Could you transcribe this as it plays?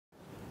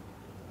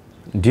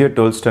Dear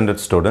 12th standard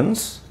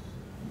students,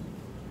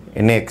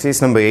 in exercise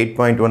number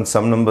 8.1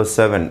 sum number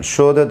 7,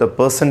 show that the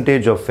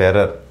percentage of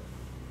error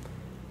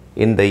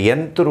in the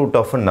nth root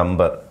of a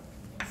number,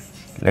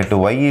 let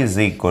y is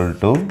equal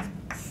to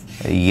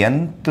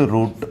nth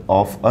root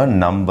of a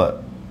number.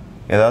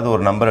 ஏதாவது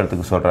ஒரு number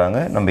எடுத்துக்க சொல்றாங்க,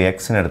 நம்ம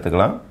x ன்னு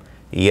எடுத்துக்கலாம்.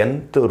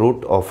 nth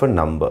root of a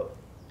number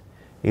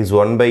is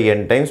 1 by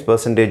n times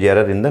percentage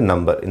error in the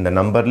number. இந்த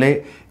நம்பர்லே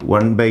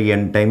 1 by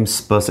n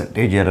times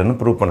percentage error னு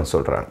prove பண்ண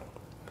சொல்றாங்க.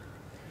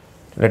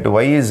 Let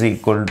y is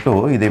equal to,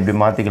 இதை இப்படி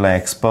மாத்திக்கலாம்,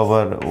 x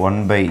power 1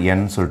 by n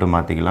சொல்லிட்டு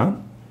மாத்திக்கலாம்.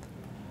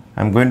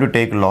 I am going to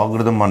take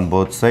logarithm on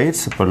both sides.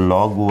 இப்போ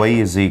log y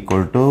is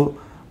equal to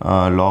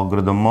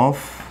logarithm of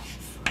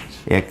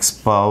x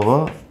power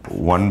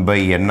 1 by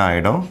n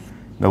ஆயிடும்.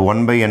 இந்த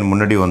 1 by n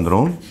முன்னாடி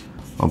வந்துரும்.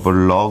 அப்போ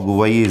log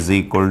y is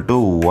equal to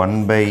 1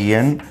 by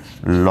n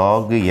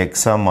log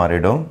x ஆ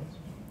மாறிடும்.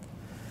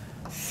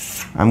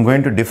 I am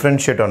going to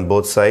differentiate on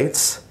both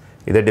sides.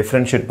 இதை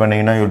differentiate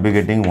பண்ணீங்கன்னா you will be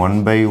getting 1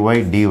 by y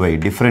dy.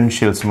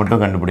 Differentials மட்டும்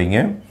கண்டுபிடிங்க.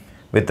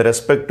 With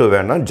respect to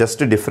வேணா just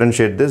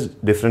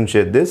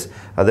differentiate this.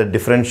 other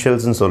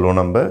differentials ன்னு சொல்லுவோம்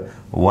நம்ம.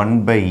 1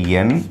 by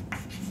n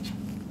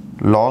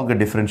log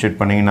differentiate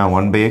பண்ணீங்கன்னா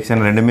 1 by x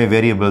and ரெண்டுமே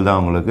வேரியபிள் தான்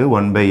உங்களுக்கு.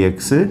 1 by x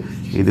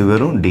இது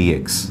வெறும்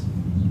dx.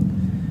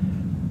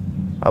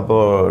 அப்போ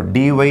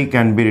dy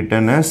can be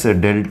written as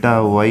delta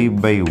y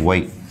by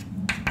y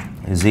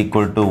is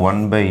equal to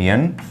 1 by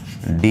n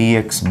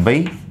dx by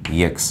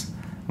x.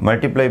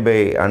 Multiply by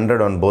 100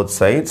 on both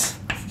sides.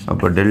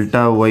 அப்போ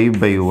delta y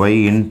by y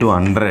into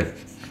 100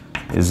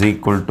 is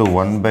equal to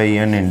 1 by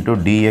n into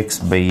dx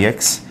by x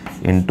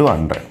into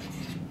 100.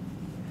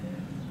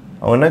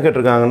 அவங்க என்ன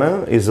கேட்டிருக்காங்கன்னா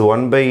is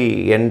 1 by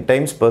n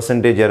times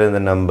percentage error in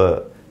the number.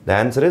 The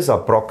answer is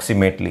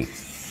approximately.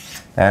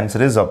 The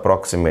answer is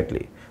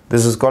approximately.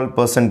 This is called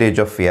percentage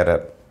of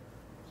error.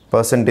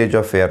 Percentage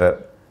of error.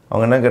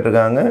 அவங்க என்ன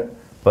கேட்டிருக்காங்க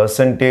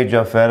percentage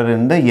of error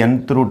in the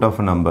nth root of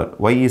a number.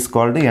 Y is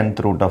called the nth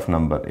root of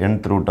number.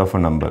 Nth root of a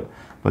number.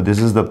 But this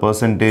is the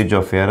percentage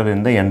of error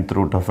in the nth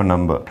root of a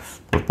number.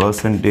 The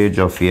percentage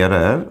of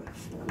error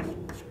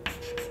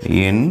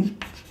in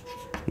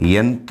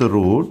nth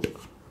root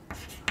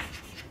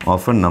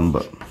of a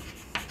number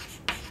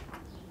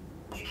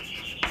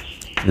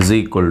is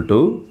equal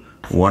to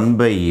 1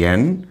 by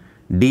n.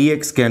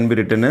 dx can be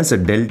written as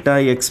a delta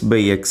x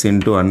by x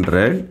into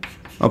 100.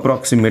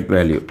 Approximate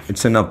value.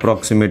 It's an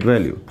approximate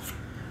value.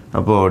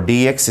 அப்போ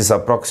dx is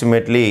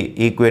approximately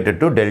equated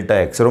to delta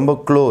x. ரொம்ப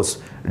close.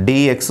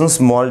 dx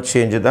small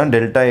change தான்,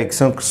 delta x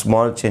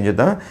small change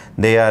தான்.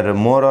 They are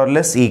more or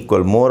less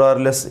equal. More or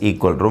less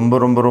equal.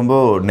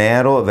 ரொம்ப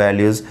narrow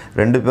values.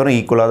 ரெண்டு பேரும்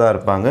equal தான்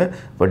இருப்பாங்க.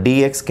 அப்போ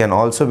dx can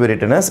also be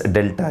written as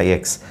delta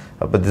x.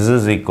 அப்போ this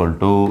is equal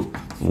to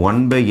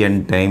 1 by n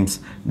times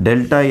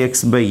delta x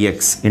by x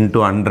into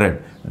 100.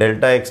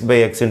 Delta x by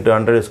x into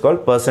 100 is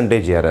called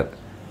percentage error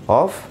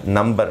of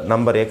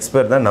number x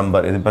per the number.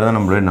 This per the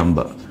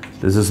number.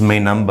 This is my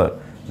number.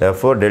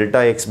 Therefore, delta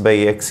x by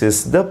x is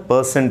the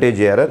percentage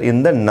error in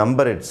the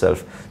number itself.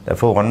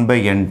 Therefore, 1 by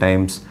n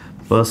times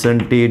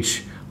percentage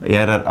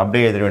error.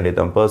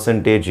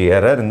 Percentage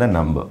error in the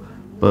number.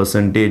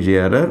 Percentage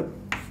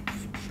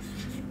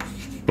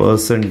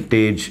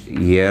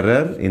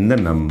error in the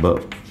number.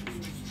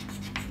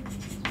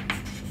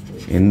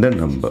 In the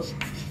number.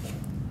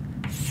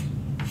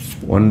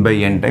 1 by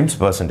n times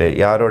percentage.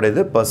 யாரோட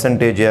இது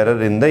percentage error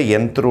in the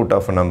nth root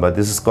of a number.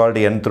 This is called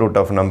nth root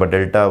of a number,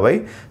 delta y.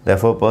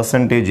 Therefore,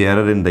 percentage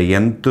error in the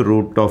nth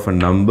root of a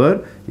number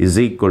is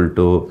equal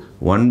to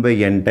 1 by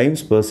n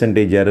times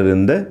percentage error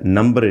in the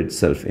number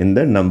itself. In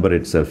the number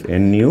itself.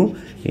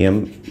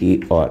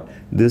 N-U-M-E-R.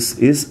 This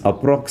is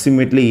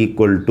approximately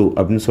equal to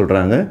அப்படின்னு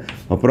சொல்றாங்க.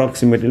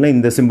 approximately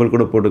இந்த symbol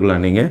கூட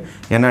போட்டுக்கலாம் நீங்க.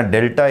 ஏன்னா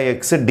delta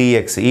x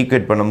dx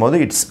equate பண்ணும்போது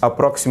it's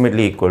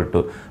approximately equal to.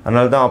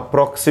 அதனால தான்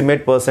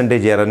approximate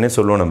percentage error னே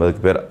சொல்லுவோம் நம்ம.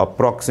 அதுக்கு பேர்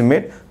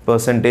approximate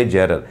percentage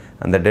error.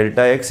 And the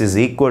delta x is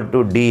equal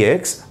to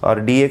dx or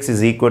dx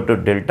is equal to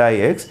delta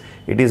x.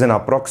 It is an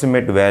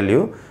approximate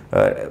value.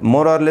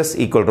 More or less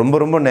equal.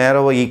 ரொம்ப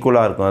நேரவா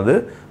ஈக்குவலா இருக்கும் அது.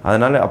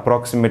 அதனால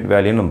approximate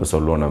value நம்ம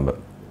சொல்லுவோம் நம்ம.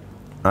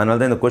 அதனால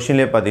தான் இந்த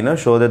क्वेश्चनலயே பாத்தீங்கன்னா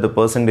show that the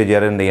percentage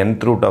error in the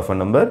nth root of a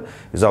number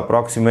is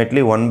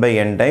approximately 1 by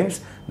n times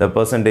the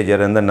percentage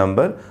error in the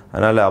number.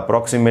 அதனால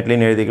approximately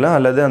ன்னு எழுதிக்கலாம்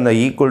அல்லது அந்த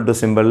equal to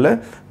symbolல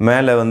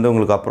மேலே வந்து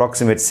உங்களுக்கு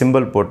approximate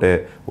symbol போட்டு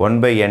 1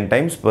 by n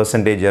times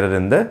percentage error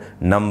in the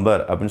number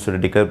அப்படினு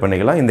சொல்லி டிக்ளேர்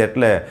பண்ணிக்கலாம். இந்த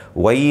இடத்துல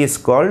y is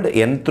called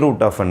nth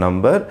root of a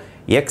number,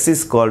 x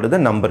is called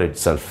the number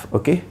itself.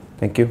 Okay,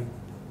 thank you.